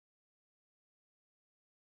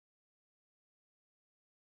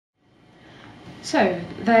So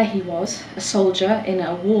there he was, a soldier in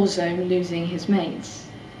a war zone losing his mates.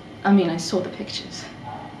 I mean, I saw the pictures.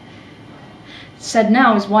 Said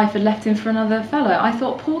now his wife had left him for another fellow. I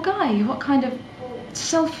thought, poor guy, what kind of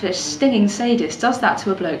selfish, stinging sadist does that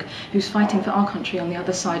to a bloke who's fighting for our country on the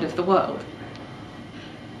other side of the world?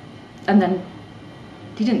 And then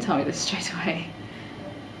he didn't tell me this straight away.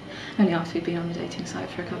 Only after we'd been on the dating site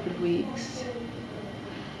for a couple of weeks.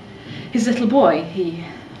 His little boy, he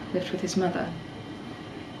lived with his mother.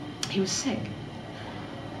 He was sick.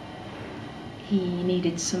 He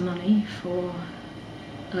needed some money for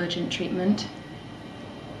urgent treatment.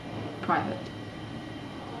 Private.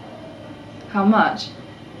 How much?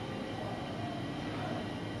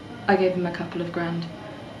 I gave him a couple of grand.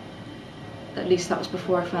 At least that was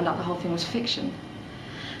before I found out the whole thing was fiction.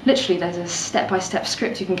 Literally, there's a step-by-step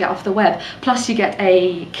script you can get off the web, plus you get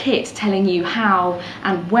a kit telling you how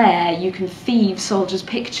and where you can thieve soldiers'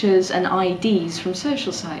 pictures and IDs from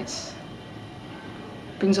social sites.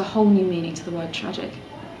 Brings a whole new meaning to the word tragic.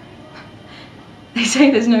 They say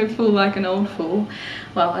there's no fool like an old fool.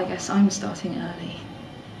 Well, I guess I'm starting early.